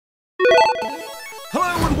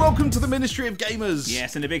welcome to the Ministry of Gamers.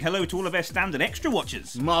 Yes, and a big hello to all of our standard extra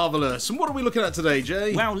watchers. Marvellous. And what are we looking at today,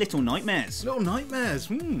 Jay? Well, Little Nightmares. Little Nightmares.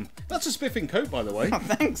 That's a spiffing coat, by the way. Oh,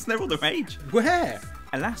 thanks. They're all the rage. Where?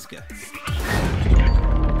 Alaska.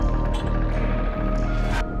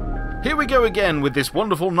 Here we go again with this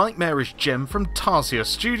wonderful nightmarish gem from Tarsier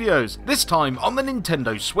Studios, this time on the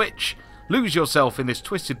Nintendo Switch. Lose yourself in this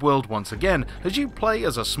twisted world once again as you play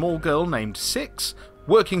as a small girl named Six,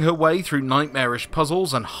 working her way through nightmarish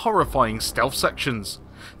puzzles and horrifying stealth sections.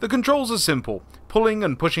 The controls are simple: pulling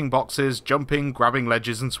and pushing boxes, jumping, grabbing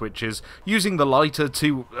ledges and switches, using the lighter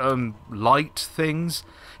to, light things.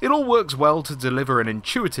 It all works well to deliver an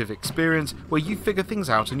intuitive experience where you figure things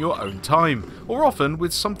out in your own time, or often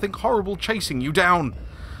with something horrible chasing you down.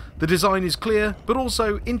 The design is clear, but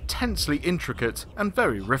also intensely intricate and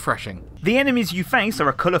very refreshing. The enemies you face are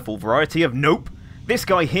a colourful variety of nope. This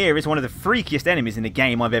guy here is one of the freakiest enemies in the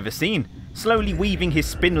game I've ever seen, slowly weaving his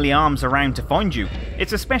spindly arms around to find you.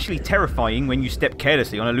 It's especially terrifying when you step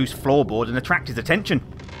carelessly on a loose floorboard and attract his attention.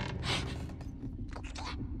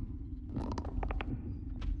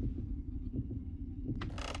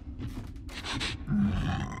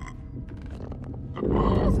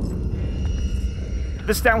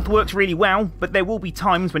 The stealth works really well, but there will be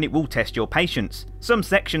times when it will test your patience. Some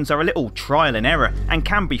sections are a little trial and error and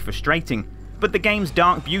can be frustrating, but the game's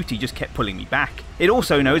dark beauty just kept pulling me back. It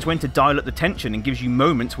also knows when to dial up the tension and gives you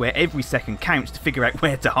moments where every second counts to figure out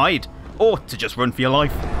where to hide, or to just run for your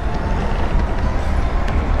life.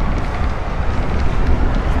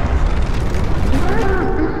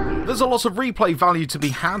 There's a lot of replay value to be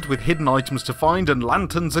had with hidden items to find and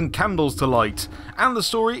lanterns and candles to light, and the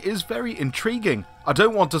story is very intriguing. I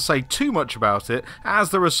don't want to say too much about it,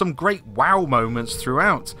 as there are some great wow moments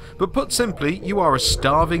throughout, but put simply, you are a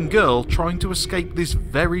starving girl trying to escape this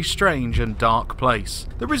very strange and dark place.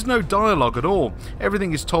 There is no dialogue at all,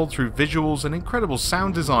 everything is told through visuals and incredible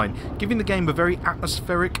sound design, giving the game a very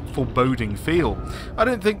atmospheric, foreboding feel. I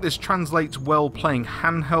don't think this translates well playing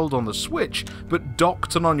handheld on the Switch, but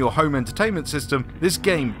docked and on your home entertainment system, this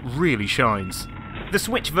game really shines. The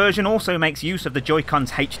Switch version also makes use of the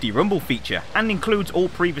Joy-Con's HD Rumble feature, and includes all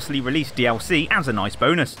previously released DLC as a nice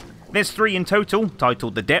bonus. There's 3 in total,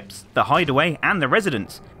 titled The Depths, The Hideaway and The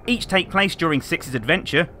Residence. Each take place during Six's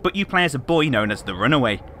adventure, but you play as a boy known as the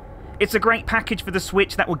Runaway. It's a great package for the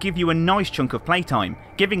Switch that will give you a nice chunk of playtime,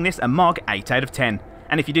 giving this a MOG 8 out of 10.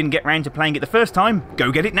 And if you didn't get round to playing it the first time,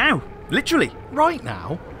 go get it now. Literally. Right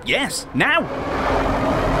now? Yes, now!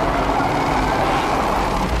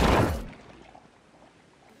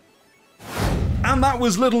 And that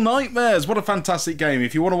was Little Nightmares. What a fantastic game.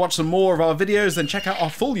 If you want to watch some more of our videos, then check out our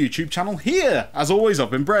full YouTube channel here. As always,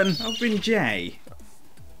 I've been Bren. I've been Jay.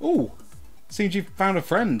 Ooh, seems you've found a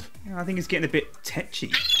friend. I think it's getting a bit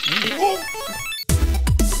tetchy. Oh.